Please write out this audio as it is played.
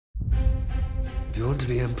If you want to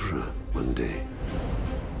be emperor one day,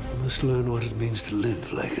 you must learn what it means to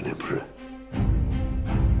live like an emperor.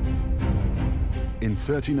 In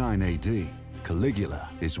 39 AD, Calígula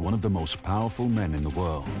is one of the most powerful men in the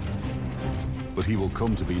world. But he will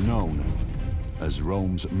come to be known as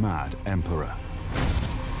Rome's mad emperor.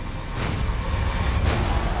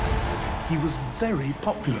 He was very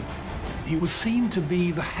popular. He was seen to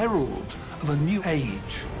be the herald of a new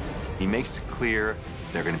age. He makes it clear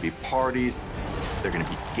there are going to be parties, there are going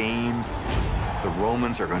to be games. The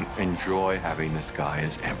Romans are going to enjoy having this guy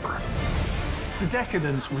as emperor. The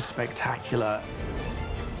decadence was spectacular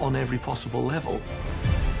on every possible level.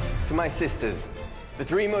 To my sisters, the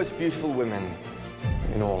three most beautiful women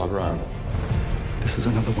in all of Rome. This is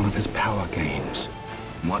another one of his power games.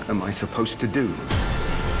 What am I supposed to do?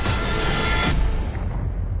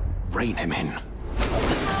 Rein him in.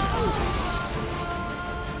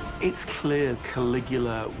 It's clear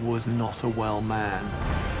Calígula was not a well man.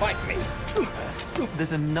 Fight me!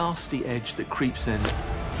 There's a nasty edge that creeps in.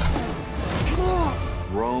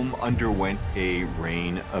 Rome underwent a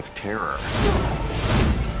reign of terror.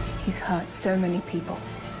 He's hurt so many people.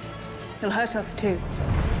 He'll hurt us too.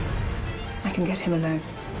 I can get him alone.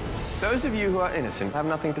 Those of you who are innocent have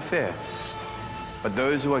nothing to fear. But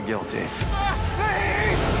those who are guilty...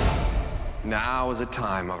 Now is a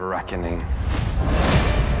time of reckoning.